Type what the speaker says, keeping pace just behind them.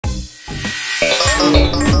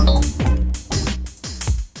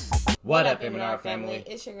What up, M&R family?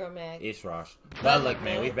 It's your girl, Mag. It's Rosh. But look,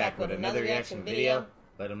 man, we back with another reaction video.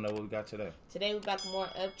 Let them know what we got today. Today we got more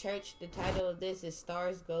Upchurch. The title of this is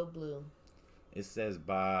Stars Go Blue. It says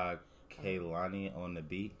by Kehlani on the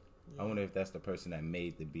beat. Yeah. I wonder if that's the person that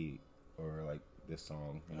made the beat or like this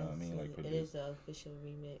song. You know what I mean? Like it is the official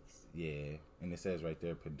remix. Yeah, and it says right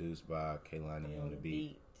there, produced by Kehlani on the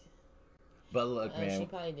beat. But look, man, she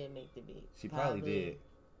probably did make the beat. She probably did.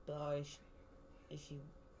 But is she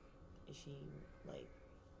like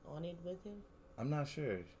on it with him? I'm not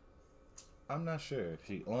sure. If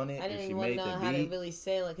she on it. I didn't if she want made to know the how beat. to really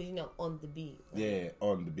say, like, 'cause on the beat. Like, yeah,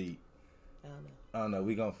 on the beat. I don't know.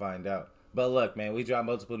 We gonna find out. But look, man, we drop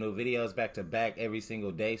multiple new videos back to back every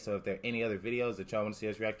single day. So if there are any other videos that y'all want to see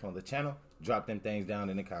us react to on the channel, drop them things down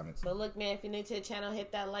in the comments. But look, man, if you're new to the channel,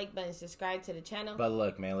 hit that like button, subscribe to the channel. But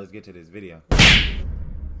look, man, let's get to this video.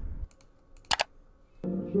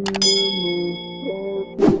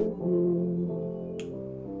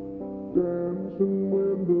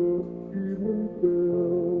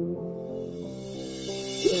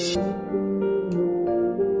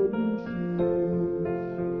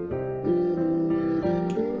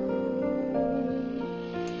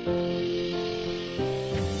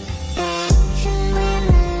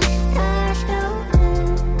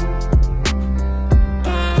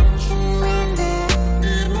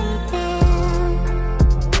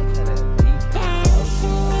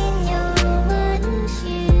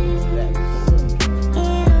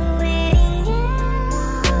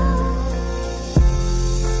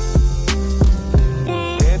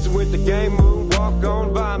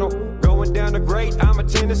 I'm a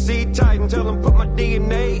Tennessee Titan, tell them put my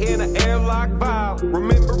DNA in an airlock vial.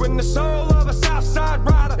 Remembering the soul of a Southside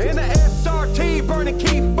rider in a SRT, burning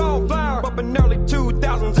keep on flower. Up in early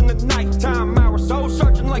 2000s in the nighttime hours, soul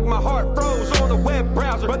searching like my heart froze on a web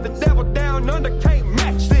browser. But the devil down under can't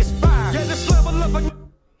match this fire. Yeah, this level of a...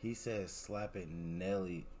 He said slapping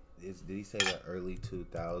Nelly. Did he say the early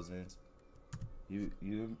 2000s?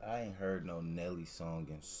 I ain't heard no Nelly song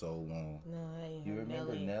in so long. No, I ain't heard You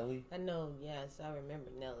remember Nelly? I know, yes, I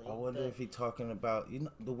remember Nelly. I wonder if he talking about,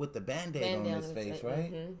 with the band-aid on his face,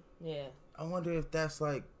 right? Yeah. I wonder if that's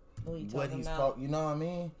like what he's talking, you know what I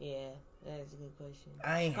mean? Yeah, that's a good question.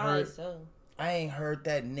 I ain't heard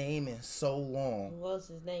that name in so long. Who else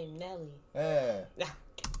is named Nelly? Yeah.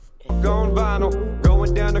 Gone vinyl,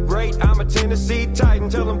 going down the grate. I'm a Tennessee Titan,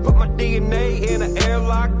 tell them put my DNA in an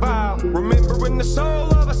airlock vial. Remembering the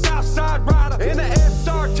soul of a Southside rider in a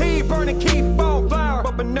SRT, burning keep on flower.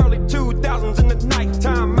 Up in early 2000s in the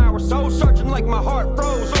nighttime hours, soul searching like my heart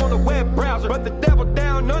froze on a web browser. But the devil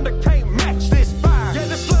down under can't match this fire. Yeah,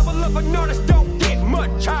 this level of an artist don't get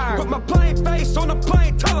much higher. Put my plain face on a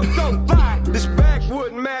plane, tell them go fly. This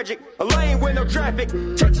backwood magic, a lane with no traffic.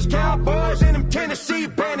 Texas Cowboys and them Tennessee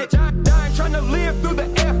Bandits. I'm dying trying to live through the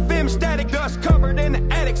FM static. Dust covered in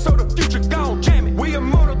the attic, so the future gon' jam it. We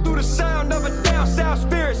immortal through the sound of a down south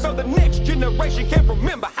spirit, so the next generation can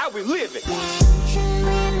remember how we live it.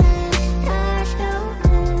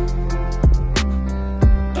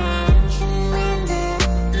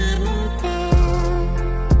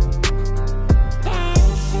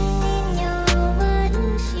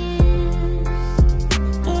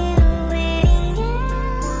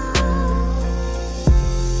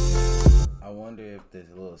 This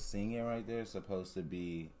little singing right there is supposed to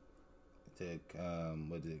be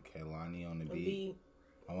Kehlani on the beat.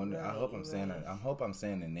 I wonder. Right, I hope I'm saying that. I hope I'm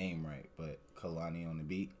saying the name right, but Kehlani on the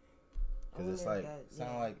beat, because it's like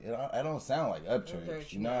I don't sound like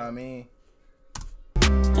Upchurch. You know what I mean?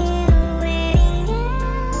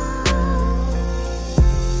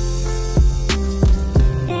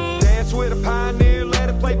 Dance with a pioneer, let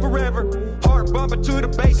it play forever. Heart bumping to the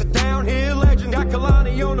bass, a downhill legend. Got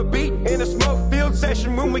Kehlani on the beat in a smoke-filled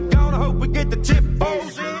session. When we gone, I hope we get the tip.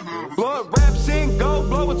 Blood raps in gold,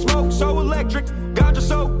 blowing smoke so electric. Ganja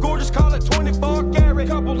so gorgeous, call it 24 karat.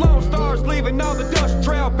 Couple lone stars leaving all the dust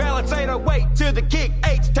trail. Balance 808 to the kick,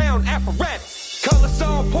 H-Town apparatus. Colors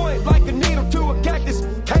on point like a needle to a cactus.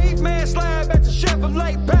 Caveman slab at the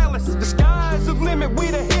Chevrolet Palace. The sky's the limit, we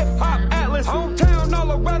the hip-hop atlas. Hometown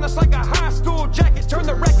all around us like a high school jacket. Turn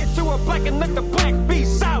the record to a black and let the black be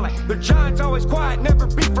silent. The giant's always quiet, never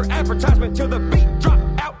beat for advertisement. Till the beat drop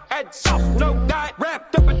out at sauce, no diet.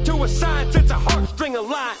 Wrapped up into a science, it's a heartstring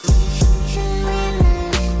alliance.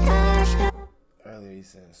 Earlier he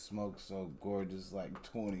said smoke so gorgeous like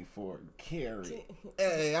 24 karat.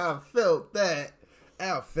 Hey, I felt that.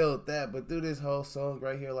 But through this whole song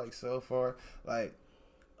right here, like so far, like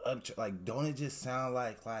don't it just sound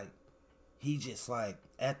like he just like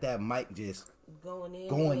at that mic just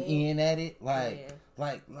going in at it like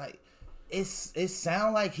it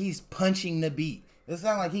sound like he's punching the beat. It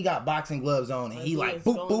sound like he got boxing gloves on and he like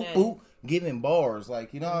boop boop boop giving bars,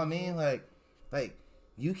 like, you know what I mean, like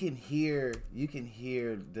you can hear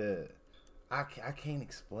the I can't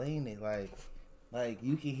explain it, like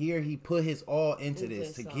you can hear he put his all into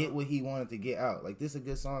this to get what he wanted to get out. Like, this is a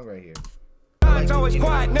good song right here. It's always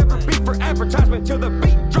quiet, never beat for advertisement till the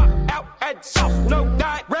beat drop out at sauce, no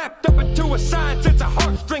diet, wrapped up into a science, it's a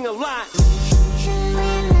heartstring alliance. You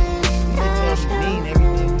can tell me mean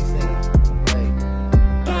everything he's saying.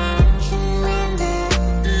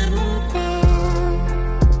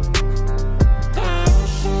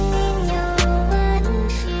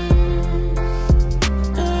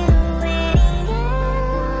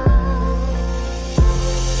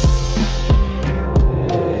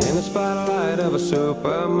 Spotlight of a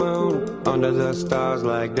super moon, under the stars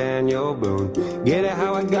like Daniel Boone. Get it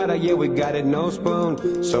how I got it, yeah, we got it, no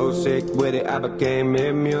spoon. So sick with it, I became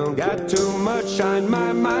immune. Got too much shine,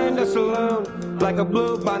 my mind a saloon. Like a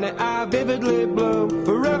blue bonnet, I vividly bloom.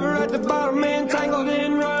 Forever at the bottom, entangled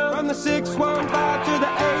in rum. From the 615 to the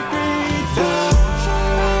 832.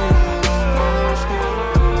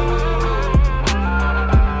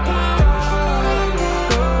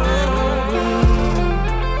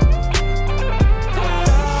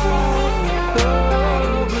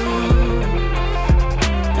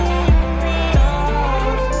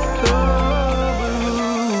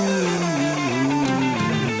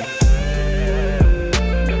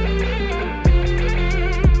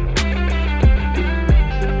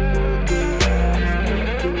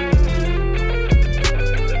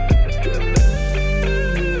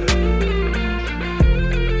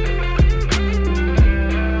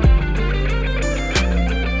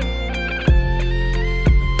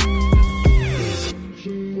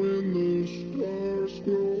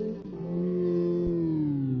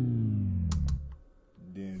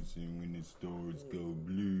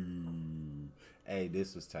 Hey,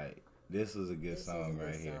 this was tight. This was a good song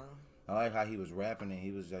right here. I like how he was rapping and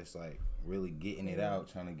he was just like really getting it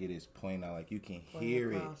out, trying to get his point out. Like, you can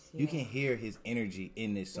hear it. You can hear his energy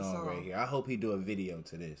in this song right here. I hope he do a video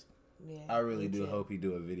to this. Yeah, I really do hope he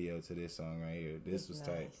do a video to this song right here. This was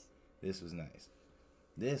tight. This was nice.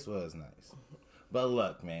 This was nice. But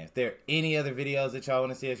look, man, if there are any other videos that y'all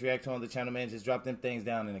want to see us react to on the channel, man, just drop them things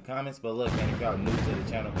down in the comments. But look, man, if y'all new to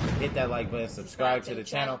the channel, hit that like button, subscribe to the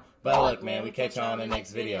channel. But look, man, we catch y'all on the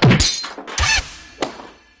next video.